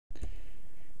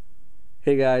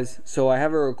Hey guys, so I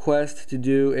have a request to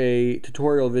do a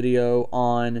tutorial video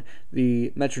on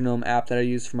the metronome app that I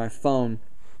use for my phone.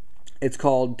 It's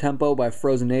called Tempo by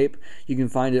Frozen Ape. You can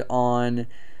find it on,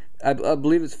 I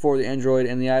believe it's for the Android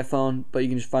and the iPhone, but you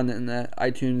can just find it in the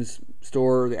iTunes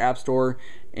store or the App Store,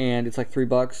 and it's like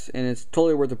 $3, and it's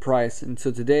totally worth the price. And so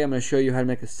today I'm going to show you how to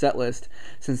make a set list,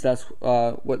 since that's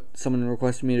what someone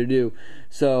requested me to do.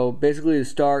 So basically, to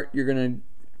start, when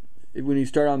you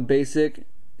start on basic,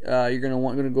 you're going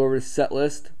to go over to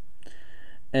Setlist,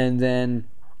 and then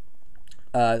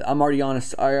I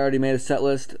already made a set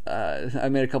list. I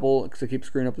made a couple because I keep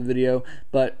screwing up the video,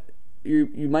 but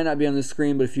you might not be on this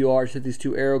screen, but if you are, just hit these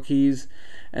two arrow keys,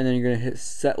 and then you're going to hit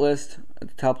set list at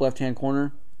the top left hand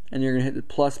corner, and you're going to hit the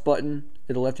plus button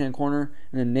at the left hand corner,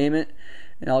 and then name it.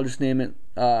 And I'll just name it,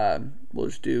 we'll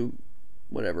just do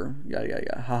whatever, yada yada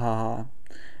yada, ha ha ha.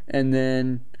 And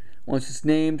then once it's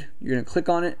named, you're going to click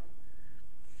on it,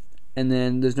 and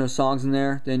then there's no songs in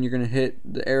there. Then you're going to hit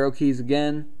the arrow keys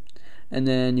again, and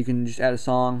then you can just add a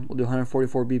song. We'll do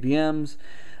 144 BPMs.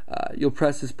 You'll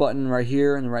press this button right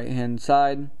here on the right hand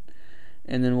side,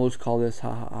 and then we'll just call this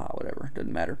ha ha ha, whatever,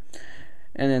 doesn't matter.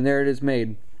 And then there it is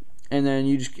made. And then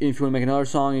if you want to make another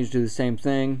song, you just do the same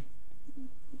thing,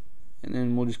 and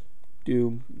then we'll just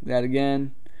do that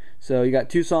again. So you got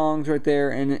two songs right there,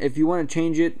 and if you want to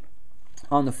change it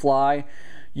on the fly,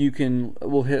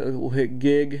 we'll hit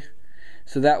gig,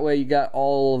 so that way you got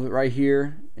all of it right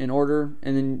here in order.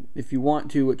 And then if you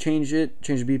want to change the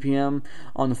BPM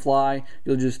on the fly,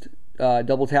 you'll just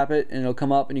double tap it and it'll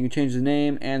come up, and you can change the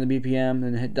name and the BPM,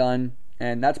 and hit done.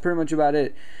 And that's pretty much about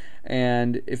it.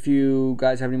 And if you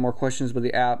guys have any more questions about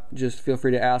the app, just feel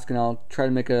free to ask, and I'll try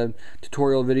to make a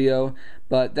tutorial video.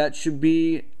 But that should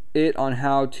be it on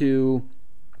how to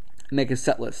make a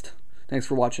set list. Thanks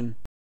for watching.